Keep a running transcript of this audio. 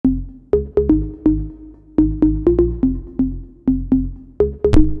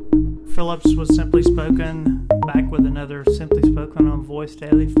Phillips with Simply Spoken, back with another Simply Spoken on Voice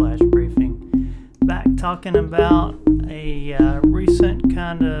Daily Flash Briefing. Back talking about a recent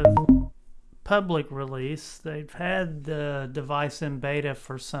kind of public release. They've had the device in beta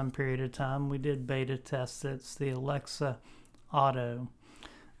for some period of time. We did beta test it. It's the Alexa Auto.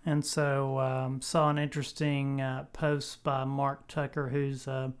 And so saw an interesting post by Mark Tucker, who's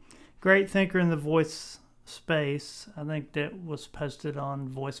a great thinker in the voice space. I think that was posted on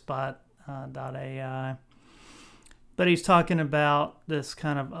voicebot.ai. But he's talking about this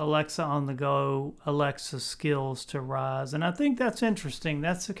kind of Alexa on the go, Alexa skills to rise. And I think that's interesting.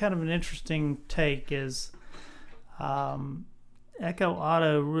 That's a kind of an interesting take, is Echo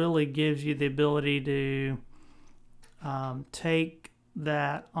Auto really gives you the ability to take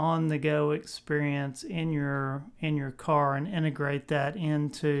that on the go experience in your car and integrate that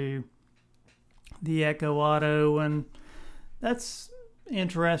into the Echo Auto. And that's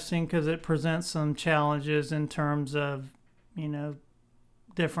interesting because it presents some challenges in terms of,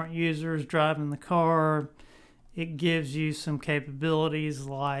 different users driving the car. It gives you some capabilities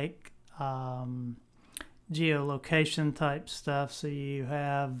like geolocation type stuff, so you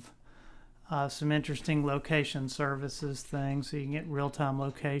have some interesting location services things, so you can get real-time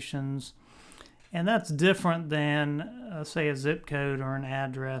locations. And that's different than, say, a zip code or an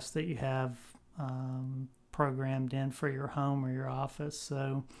address that you have programmed in for your home or your office.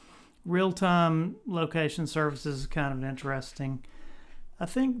 So real-time location services is kind of interesting. I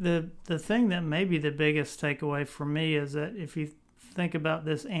think the thing that may be the biggest takeaway for me is that if you think about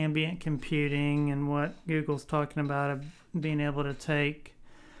this ambient computing and what Google's talking about of being able to take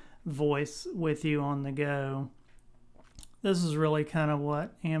voice with you on the go, this is really kind of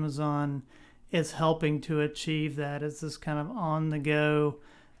what Amazon is helping to achieve. That is this kind of on the go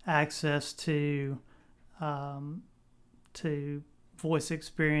access to voice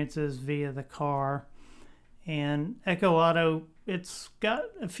experiences via the car. And Echo Auto, it's got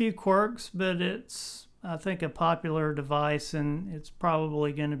a few quirks, but it's, I think, a popular device, and it's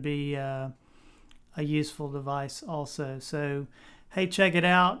probably going to be a useful device also. So hey, check it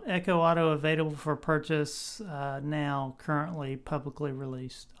out. Echo Auto available for purchase now, currently publicly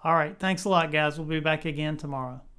released. All right, thanks a lot, guys. We'll be back again tomorrow.